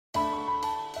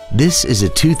This is a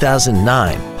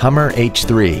 2009 Hummer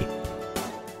H3.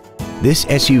 This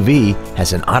SUV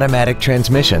has an automatic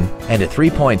transmission and a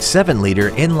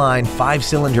 3.7-liter inline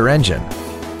 5-cylinder engine.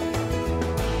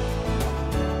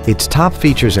 Its top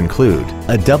features include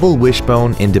a double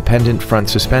wishbone independent front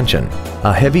suspension,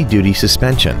 a heavy-duty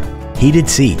suspension, heated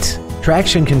seats,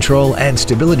 traction control and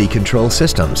stability control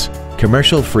systems,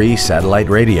 commercial-free satellite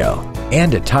radio,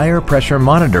 and a tire pressure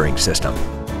monitoring system.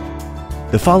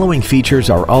 The following features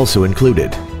are also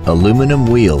included: aluminum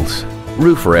wheels,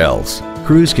 roof rails,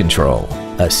 cruise control,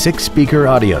 a 6-speaker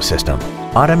audio system,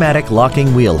 automatic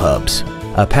locking wheel hubs,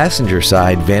 a passenger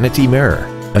side vanity mirror,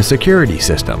 a security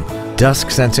system,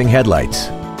 dusk sensing headlights,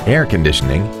 air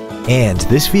conditioning, and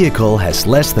this vehicle has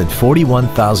less than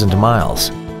 41,000 miles.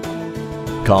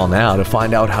 Call now to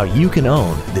find out how you can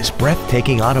own this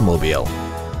breathtaking automobile.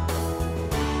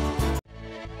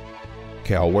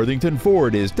 CalWorthington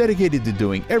Ford is dedicated to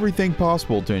doing everything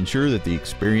possible to ensure that the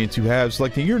experience you have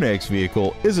selecting your next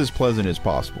vehicle is as pleasant as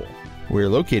possible. We're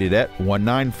located at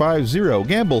 1950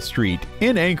 Gambell Street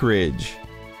in Anchorage.